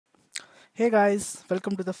Hey guys,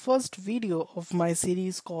 welcome to the first video of my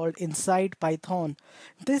series called Inside Python.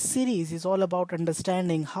 This series is all about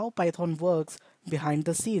understanding how Python works behind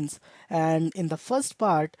the scenes. And in the first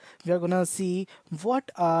part, we are gonna see what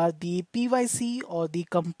are the PYC or the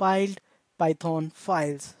compiled Python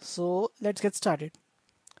files. So let's get started.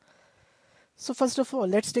 So first of all,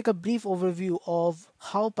 let's take a brief overview of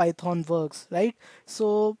how Python works, right?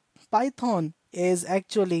 So Python is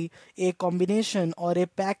actually a combination or a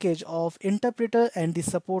package of interpreter and the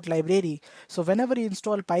support library. So whenever you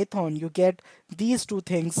install Python, you get these two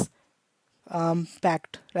things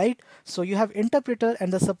packed, right? So you have interpreter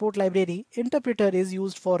and the support library. Interpreter is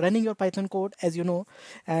used for running your Python code, as you know,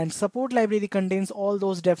 and support library contains all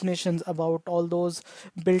those definitions about all those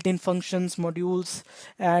built-in functions, modules,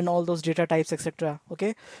 and all those data types, etc.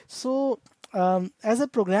 Okay, so as a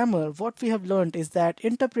programmer, what we have learned is that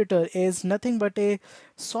interpreter is nothing but a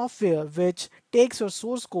software which takes your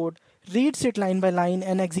source code, reads it line by line,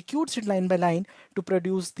 and executes it line by line to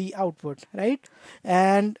produce the output, right?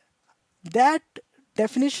 And that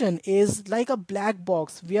definition is like a black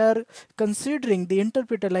box. We are considering the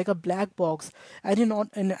interpreter like a black box, and in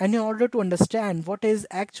order to understand what is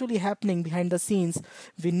actually happening behind the scenes,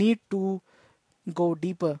 we need to go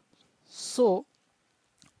deeper. So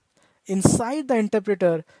inside the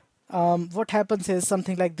interpreter, what happens is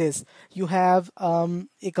something like this. You have a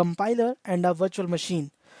compiler and a virtual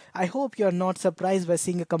machine. I hope you are not surprised by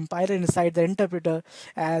seeing a compiler inside the interpreter,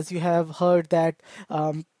 as you have heard that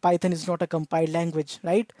Python is not a compiled language,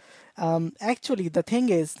 right? Actually, the thing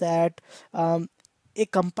is that a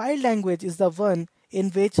compiled language is the one in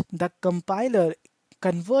which the compiler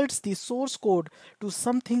converts the source code to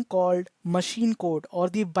something called machine code or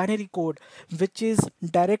the binary code, which is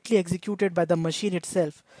directly executed by the machine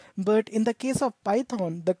itself. But in the case of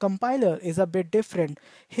Python, the compiler is a bit different.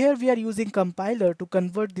 Here we are using compiler to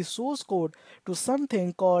convert the source code to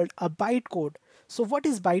something called a bytecode. So what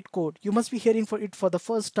is bytecode? You must be hearing for it for the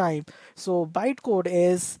first time. So bytecode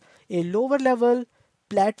is a lower level,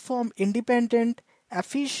 platform independent,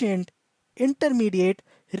 efficient, intermediate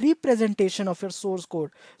representation of your source code.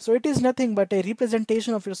 So it is nothing but a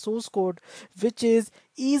representation of your source code which is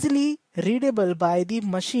easily readable by the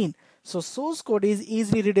machine. So source code is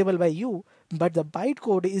easily readable by you, but the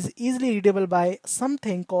bytecode is easily readable by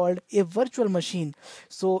something called a virtual machine.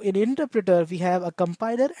 So in interpreter we have a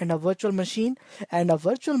compiler and a virtual machine, and a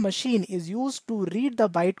virtual machine is used to read the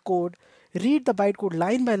bytecode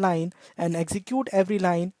line by line and execute every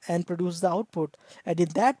line and produce the output. And in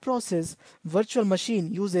that process, virtual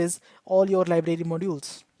machine uses all your library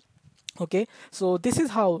modules. Okay, so this is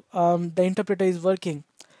how the interpreter is working.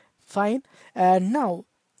 Fine. And now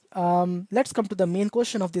let's come to the main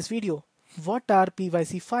question of this video. What are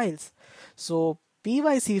PYC files? So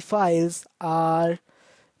PYC files are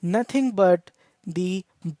nothing but the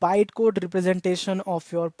bytecode representation of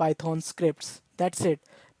your Python scripts. That's it.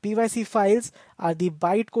 PYC files are the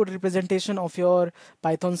bytecode representation of your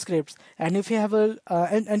Python scripts. And if you have and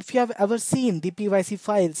if you have ever seen the PYC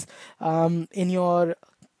files in your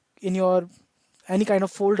any kind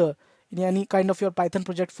of folder, in any kind of your Python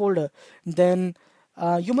project folder, then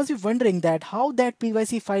you must be wondering that how that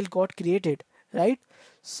PYC file got created, right?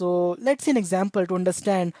 So let's see an example to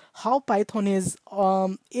understand how Python is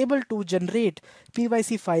able to generate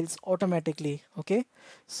PYC files automatically. Okay,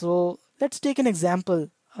 so let's take an example.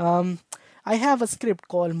 I have a script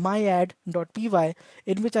called myadd.py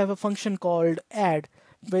in which I have a function called add,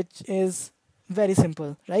 which is very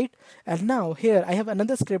simple, right? And now here I have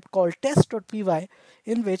another script called test.py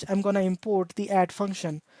in which I'm gonna import the add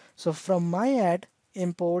function. So from myadd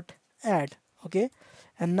import add, okay?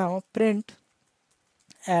 And now print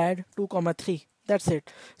add 2 comma 3. That's it.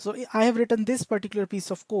 So I have written this particular piece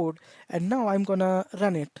of code and now I'm gonna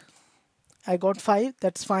run it. I got 5,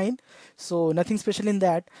 that's fine. So nothing special in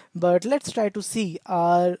that, but let's try to see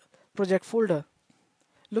our project folder.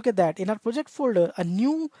 Look at that. In our project folder, a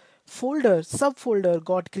new subfolder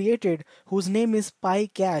got created whose name is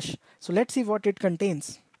pycache. So let's see what it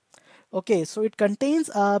contains. Okay, so it contains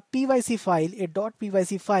a PYC file, a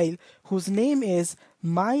 .pyc file whose name is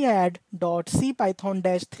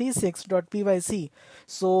myadd.cpython-36.pyc.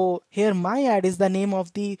 So here myadd is the name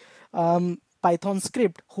of the Python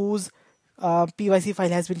script whose PYC file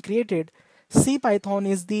has been created. CPython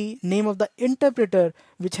is the name of the interpreter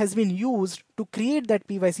which has been used to create that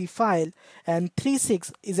PYC file, and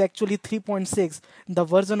 3.6 is actually 3.6, the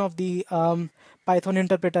version of the Python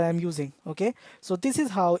interpreter I'm using. Okay, so this is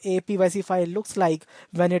how a PYC file looks like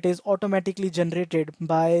when it is automatically generated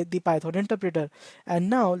by the Python interpreter. And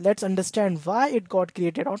now let's understand why it got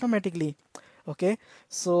created automatically. Okay,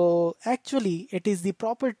 so actually it is the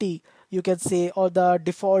property, you can say, or the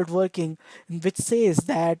default working, which says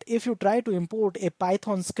that if you try to import a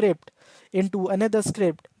Python script into another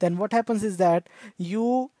script, then what happens is that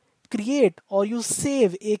you create or you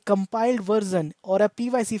save a compiled version or a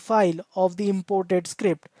PYC file of the imported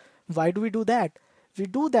script. Why do we do that? We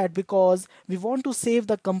do that because we want to save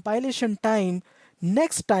the compilation time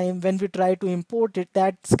next time when we try to import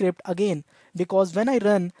that script again. Because when I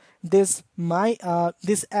run this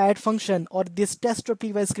add function or this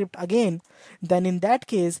test.py script again, then in that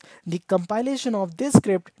case the compilation of this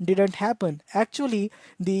script didn't happen. Actually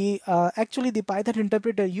the Python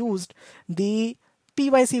interpreter used the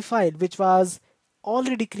pyc file which was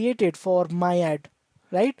already created for my add,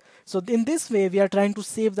 right? So in this way we are trying to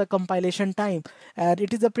save the compilation time, and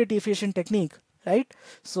it is a pretty efficient technique, right?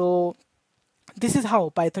 So this is how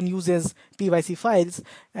Python uses pyc files,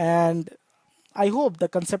 and I hope the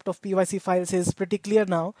concept of pyc files is pretty clear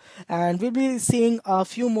now, and we'll be seeing a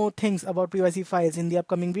few more things about pyc files in the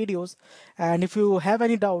upcoming videos. And if you have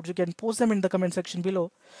any doubts, you can post them in the comment section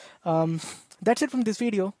below. That's it from this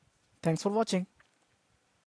video. Thanks for watching.